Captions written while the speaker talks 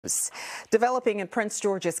Developing in Prince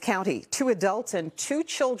George's County, 2 adults and 2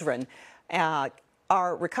 children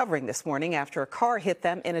are recovering this morning after a car hit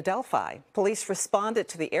them in Adelphi. Police responded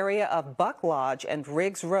to the area of Buck Lodge and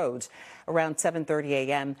Riggs Roads around 7:30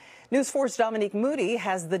 a.m. News 4's Dominique Moody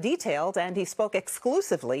has the details, and he spoke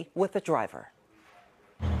exclusively with the driver.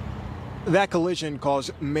 That collision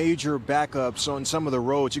caused major backups on some of the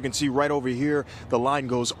roads. You can see right over here, the line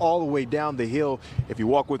goes all the way down the hill. If you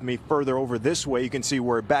walk with me further over this way, you can see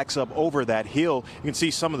where it backs up over that hill. You can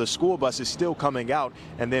see some of the school buses still coming out.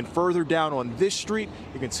 And then further down on this street,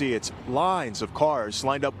 you can see it's lines of cars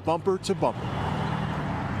lined up bumper to bumper.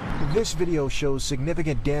 This video shows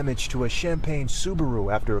significant damage to a Champagne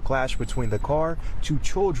Subaru after a clash between the car, 2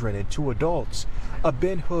 children, and 2 adults. A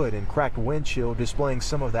bent hood and cracked windshield displaying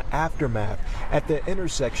some of the aftermath at the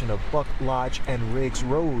intersection of Buck Lodge and Riggs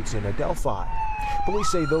Roads in Adelphi.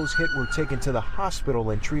 Police say those hit were taken to the hospital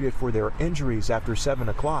and treated for their injuries after 7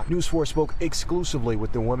 o'clock. News 4 spoke exclusively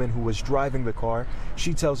with the woman who was driving the car.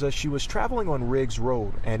 She tells us she was traveling on Riggs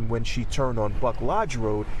Road, and when she turned on Buck Lodge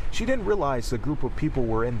Road, she didn't realize the group of people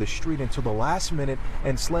were in the street until the last minute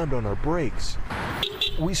and slammed on her brakes.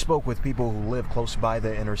 We spoke with people who live close by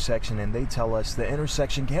the intersection, and they tell us the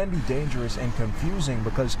intersection can be dangerous and confusing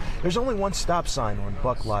because there's only one stop sign on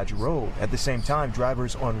Buck Lodge Road. At the same time,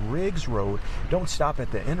 drivers on Riggs Road don't stop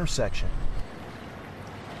at the intersection.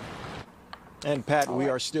 And Pat, we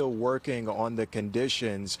are still working on the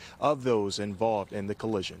conditions of those involved in the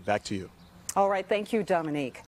collision. Back to you. All right, thank you, Dominique.